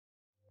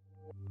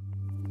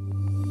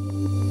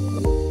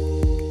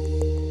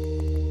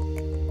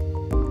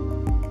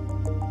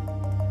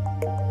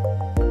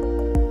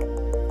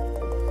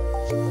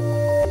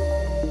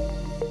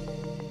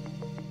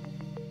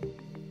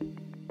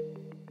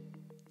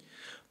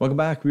Welcome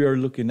back. We are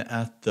looking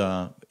at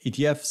the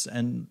ETFs,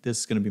 and this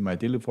is going to be my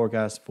daily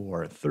forecast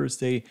for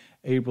Thursday,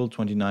 April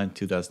 29,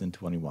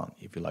 2021.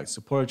 If you like to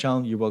support our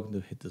channel, you're welcome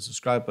to hit the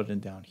subscribe button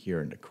down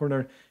here in the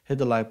corner, hit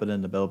the like button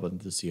and the bell button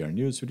to see our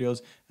news videos,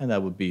 and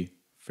that would be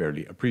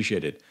fairly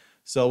appreciated.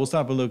 So we'll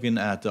start by looking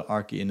at the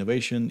ARKK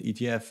Innovation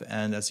ETF,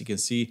 and as you can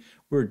see,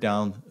 we're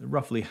down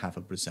roughly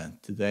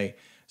 0.5% today.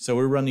 So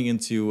we're running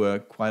into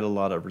quite a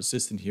lot of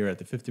resistance here at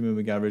the 50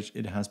 moving average.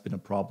 It has been a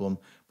problem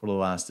for the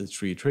last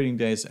 3 trading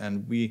days,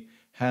 and we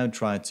have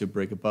tried to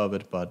break above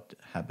it, but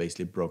have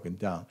basically broken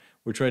down.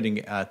 We're trading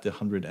at the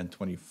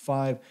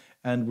 125,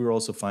 and we're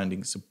also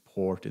finding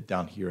support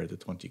down here at the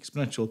 20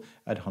 exponential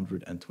at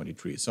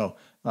 123. So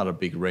not a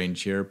big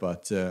range here,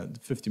 but the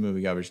 50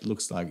 moving average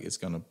looks like it's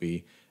going to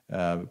be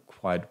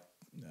quite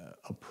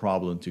a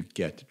problem to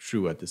get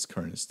through at this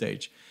current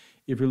stage.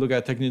 If you look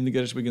at technical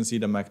indicators, we can see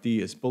the MACD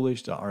is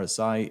bullish, the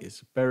RSI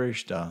is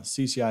bearish, the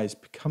CCI is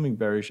becoming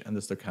bearish, and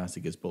the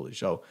stochastic is bullish.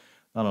 So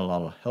not a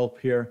lot of help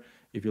here.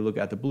 If you look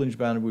at the Bollinger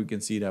Band, we can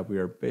see that we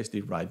are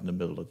basically right in the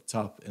middle of the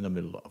top, in the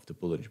middle of the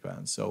Bollinger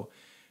Band. So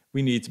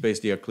we need to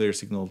basically a clear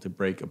signal to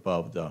break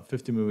above the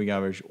 50 moving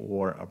average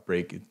or a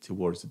break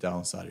towards the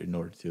downside in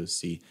order to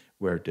see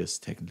where this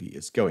technically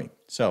is going.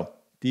 So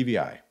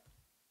DVI.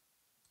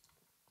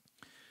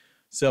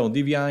 So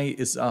DVI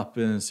is up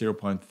in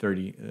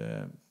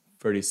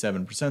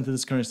 0.37% at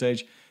this current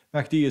stage.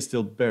 MACD is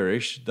still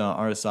bearish. The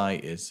RSI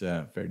is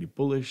fairly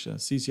bullish.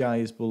 CCI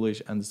is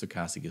bullish, and the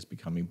stochastic is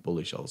becoming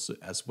bullish also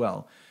as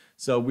well.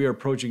 So we are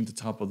approaching the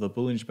top of the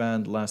Bollinger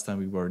Band. Last time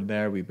we were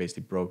there, we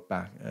basically broke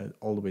back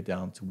all the way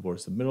down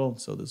towards the middle.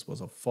 So this was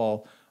a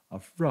fall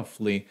of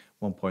roughly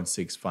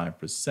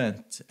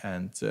 1.65%.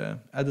 And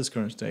at this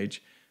current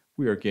stage,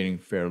 we are getting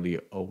fairly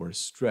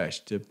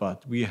overstretched.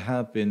 But we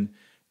have been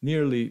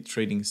nearly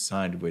trading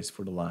sideways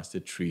for the last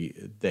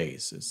 3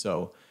 days.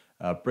 So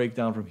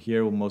breakdown from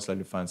here will most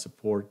likely find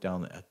support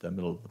down at the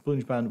middle of the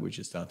Bollinger Band, which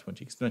is down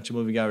 20 exponential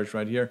moving average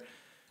right here.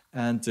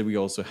 And we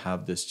also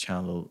have this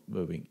channel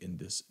moving in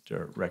this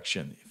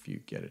direction, if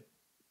you get it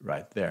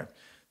right there.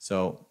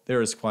 So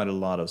there is quite a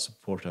lot of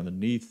support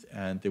underneath,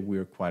 and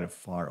we're quite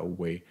far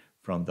away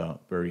from the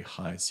very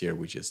highs here,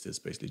 which is this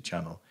basically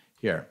channel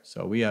here.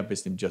 So we have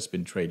basically just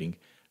been trading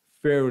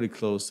fairly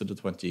close to the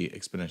 20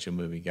 exponential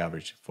moving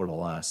average for the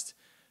last,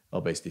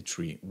 well, basically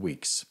 3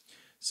 weeks.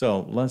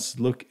 So let's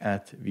look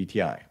at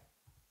VTI.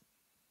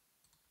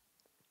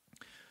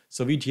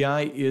 So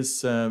VTI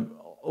is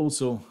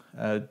also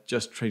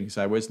just trading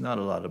sideways, not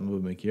a lot of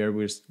movement here.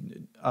 We're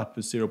up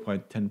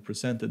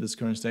 0.10% at this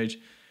current stage.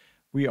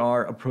 We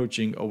are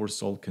approaching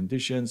oversold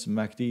conditions.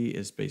 MACD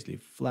is basically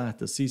flat.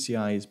 The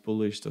CCI is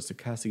bullish. The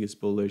stochastic is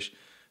bullish.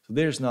 So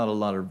there's not a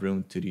lot of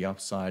room to the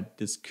upside.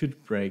 This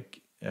could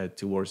break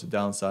towards the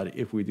downside.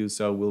 If we do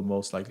so, we'll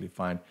most likely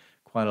find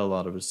quite a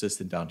lot of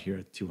resistance down here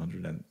at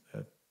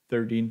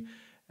 213,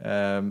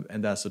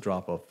 and that's a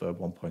drop of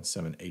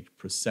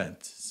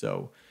 1.78%.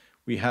 So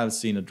we have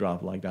seen a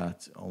drop like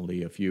that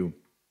only a few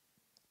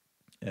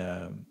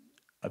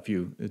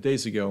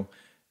days ago,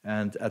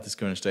 and at this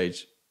current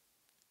stage,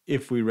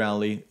 if we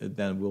rally,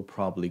 then we'll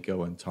probably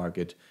go and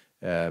target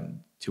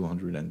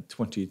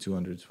 220,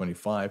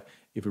 225.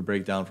 If we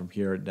break down from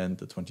here, then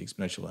the 20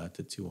 exponential at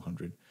the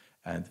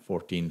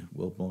 214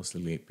 will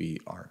mostly be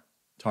our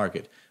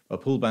target.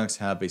 But pullbacks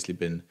have basically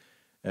been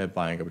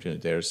buying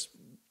opportunity. There's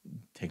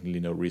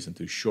technically no reason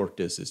to short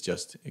this. It's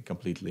just a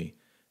completely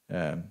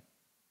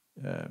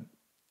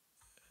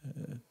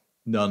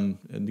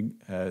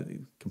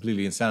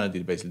completely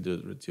insanity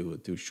basically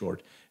to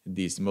short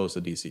most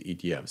of these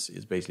ETFs.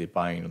 Is basically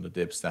buying on the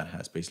dips. That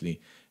has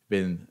basically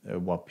been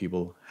what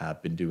people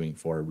have been doing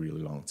for a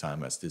really long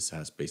time, as this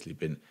has basically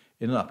been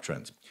in an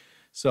uptrend.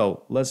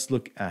 So let's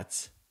look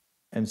at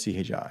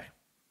MCHI.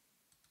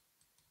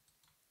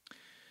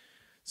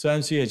 So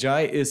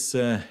MCHI is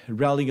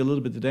rallying a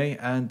little bit today,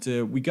 and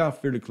we got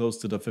fairly close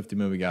to the 50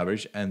 moving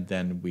average, and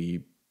then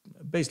we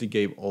basically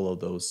gave all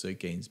of those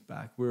gains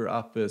back. We're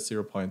up or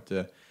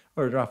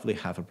roughly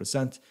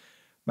 0.5%.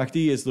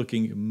 MACD is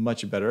looking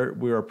much better.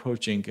 We're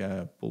approaching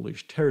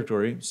bullish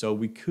territory, so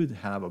we could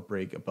have a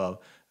break above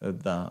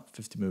the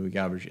 50 moving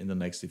average in the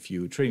next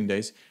few trading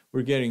days.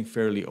 We're getting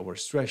fairly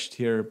overstretched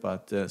here,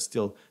 but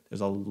still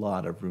there's a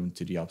lot of room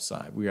to the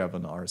upside. We have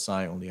an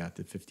RSI only at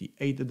the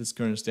 58 at this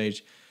current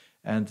stage,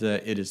 and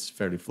it is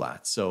fairly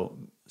flat. So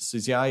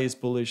CCI is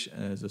bullish,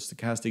 the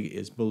stochastic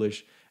is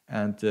bullish,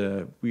 and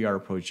we are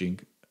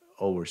approaching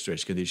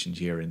overstretched conditions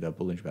here in the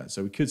Bollinger Band.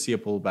 So we could see a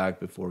pullback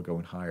before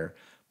going higher,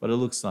 but it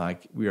looks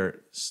like we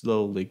are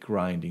slowly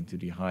grinding to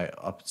the high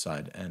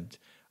upside and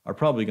are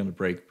probably going to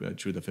break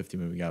through the 50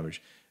 moving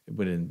average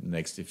within the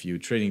next few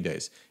trading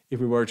days. If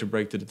we were to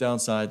break to the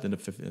downside, then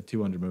the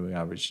 200 moving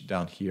average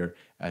down here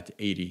at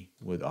 80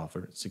 would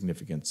offer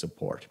significant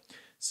support.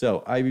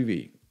 So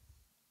IVV.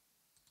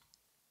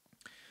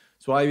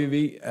 So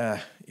IVV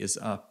is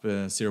up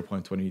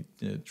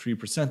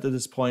 0.23% at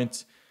this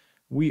point.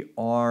 We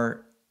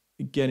are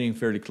getting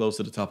fairly close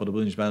to the top of the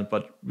Bollinger Band,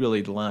 but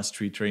really the last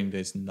 3 trading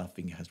days,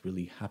 nothing has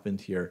really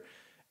happened here.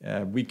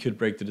 We could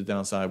break to the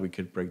downside, we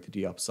could break to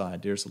the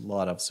upside. There's a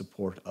lot of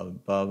support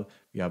above.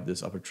 We have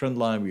this upper trend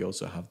line, we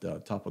also have the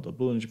top of the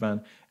Bollinger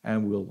Band,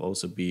 and we'll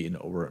also be in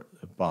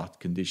overbought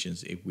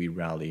conditions if we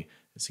rally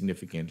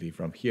significantly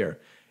from here.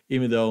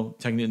 Even though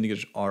technical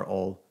indicators are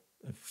all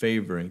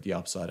favoring the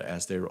upside,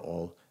 as they're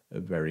all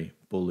very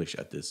bullish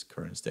at this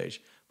current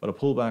stage. But a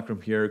pullback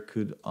from here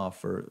could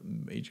offer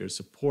major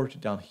support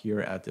down here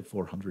at the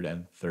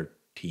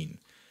 413.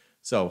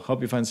 So,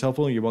 hope you find this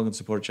helpful. You're welcome to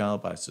support the channel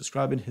by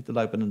subscribing, hit the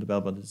like button and the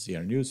bell button to see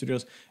our new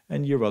videos,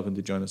 and you're welcome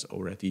to join us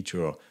over at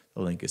Etoro.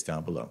 The link is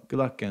down below. Good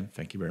luck and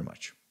thank you very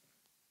much.